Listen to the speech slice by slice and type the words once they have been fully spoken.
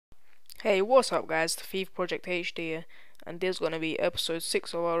Hey, what's up guys, the FIFA Project HD here, and this is going to be episode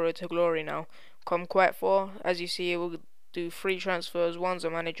 6 of our Road to Glory now. Come quite far, as you see we'll do 3 transfers, one's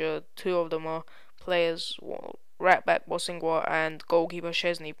a manager, 2 of them are players, right back Bossingwa and goalkeeper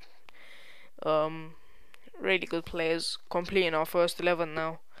Chesney. Um, really good players, completing our first 11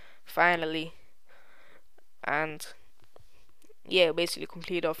 now, finally, and yeah, basically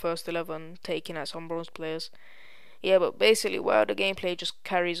complete our first 11, taking out some bronze players. Yeah, but basically while the gameplay just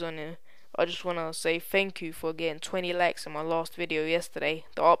carries on here, I just want to say thank you for getting 20 likes in my last video yesterday,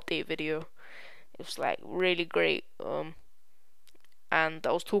 the update video. It was like really great. And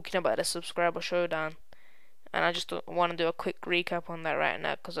I was talking about the subscriber showdown, and I just want to do a quick recap on that right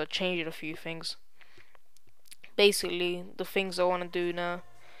now because I changed a few things. Basically, the things I want to do now,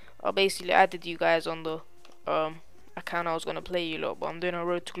 I basically added you guys on the account I was gonna play you lot, but I'm doing a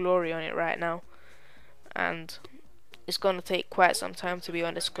Road to Glory on it right now, and it's gonna take quite some time to be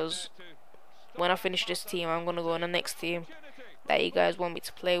honest, because when I finish this team I'm gonna go on the next team that you guys want me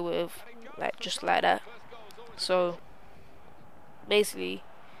to play with, like just like that. So basically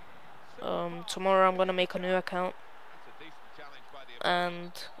tomorrow I'm gonna make a new account,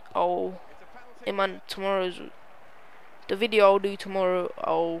 and I'll in my tomorrow's the video I'll do tomorrow,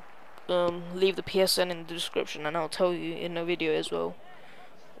 I'll leave the PSN in the description, and I'll tell you in the video as well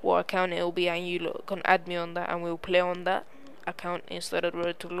what account it'll be, and you lot can add me on that and we'll play on that account instead of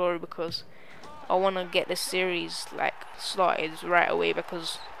Road to Glory, because I want to get this series like started right away,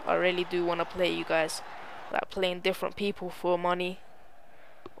 because I really do want to play you guys, like playing different people for money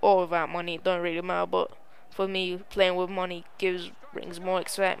or without money, it don't really matter, but for me playing with money brings more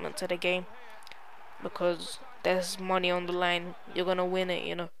excitement to the game, because there's money on the line, you're gonna win it,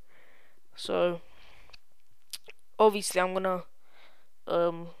 you know. So obviously I'm gonna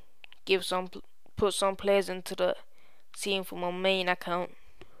put some players into the team for my main account,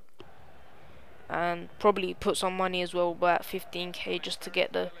 and probably put some money as well, about 15k, just to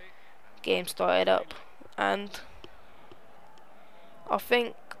get the game started up. And I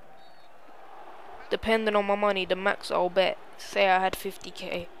think, depending on my money, the max I'll bet, say I had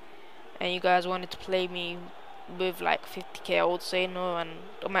 50k and you guys wanted to play me with like 50k, I would say no, and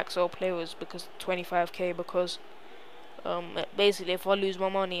the max I'll play was because 25k, because basically if I lose my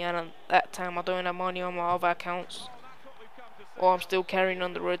money and at that time I don't have money on my other accounts, or I'm still carrying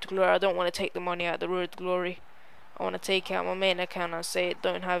on the Road to Glory, I don't want to take the money out of the Road to Glory. I want to take out my main account and say it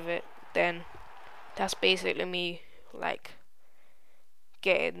don't have it. Then that's basically me like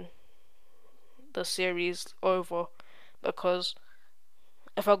getting the series over, because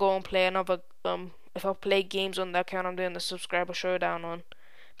if I go and play another if I play games on that account I'm doing the subscriber showdown on,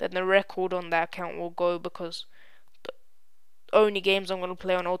 then the record on that account will go, because the only games I'm going to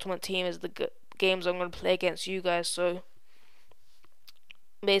play on Ultimate Team is the games I'm going to play against you guys. So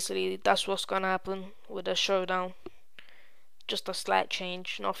basically that's what's gonna happen with the showdown, just a slight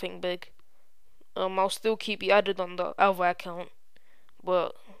change, nothing big. I'll still keep you added on the other account,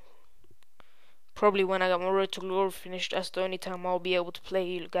 but probably when I get my Road to Glory finished, that's the only time I'll be able to play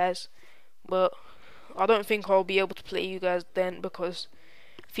you guys. But I don't think I'll be able to play you guys then, because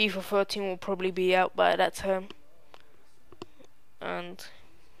FIFA 13 will probably be out by that time. And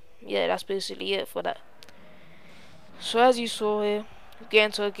yeah, that's basically it for that. So as you saw here, get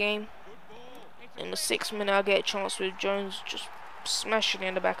into a game. In the 6th minute I get a chance with Jones just smashing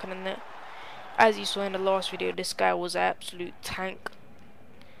in the back of the net. As you saw in the last video, this guy was an absolute tank.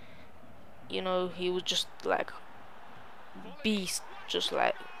 You know, he was just like beast, just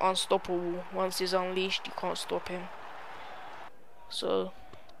like unstoppable. Once he's unleashed, you can't stop him. So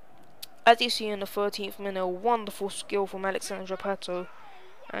as you see in the 13th minute, a wonderful skill from Alexandra Pato,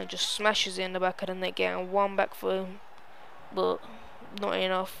 and just smashes it in the back of the net, getting one back for him, but not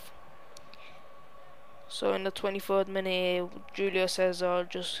enough. So in the 23rd minute, Julio Cesar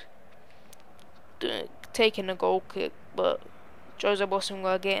just taking a goal kick, but Jose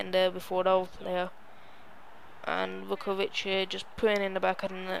Bossingwa getting there before the other player, and Vukovic here just putting in the back of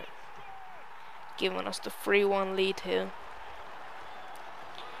the net, giving us the 3-1 lead here.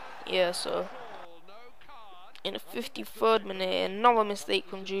 Yeah, so in the 53rd minute, another mistake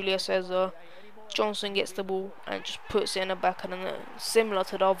from Julio Cesar. Johnson gets the ball and just puts it in the back of the net, similar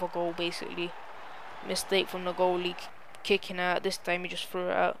to the other goal basically. Mistake from the goalie kicking out, this time he just threw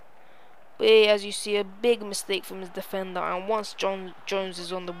it out. But yeah, as you see, a big mistake from his defender, and once Jones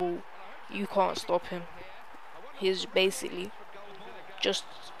is on the ball, you can't stop him. He's basically just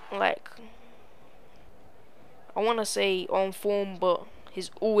like, I want to say on form, but he's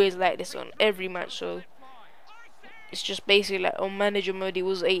always like this on every match. So it's just basically like on manager mode he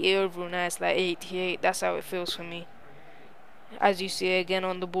was 80 over, now it's like 88. That's how it feels for me. As you see again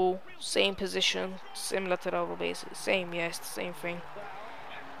on the ball, same position, similar to the other bases. Same, yes, the same thing.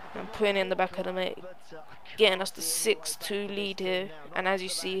 And putting in the back of the net, getting us the 6-2 lead here. And as you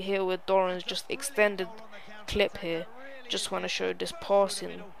see here with Doran's just extended clip here, just want to show this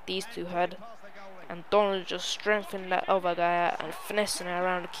passing these two had. And Doran just strengthening that other guy out and finessing it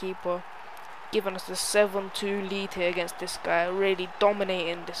around the keeper, giving us the 7-2 lead here against this guy, really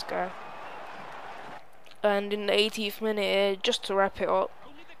dominating this guy. And in the 80th minute here, just to wrap it up,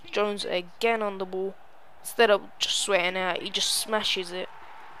 Jones again on the ball. Instead of just sweating out, he just smashes it.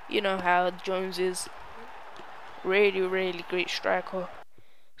 You know how Jones is. Really, really great striker.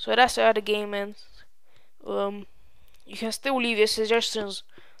 So that's how the game ends. You can still leave your suggestions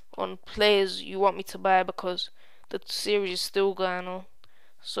on players you want me to buy because the series is still going on.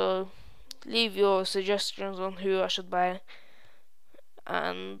 So leave your suggestions on who I should buy,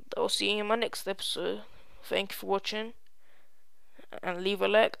 and I'll see you in my next episode. Thank you for watching, and leave a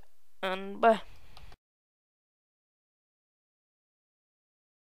like, and bye.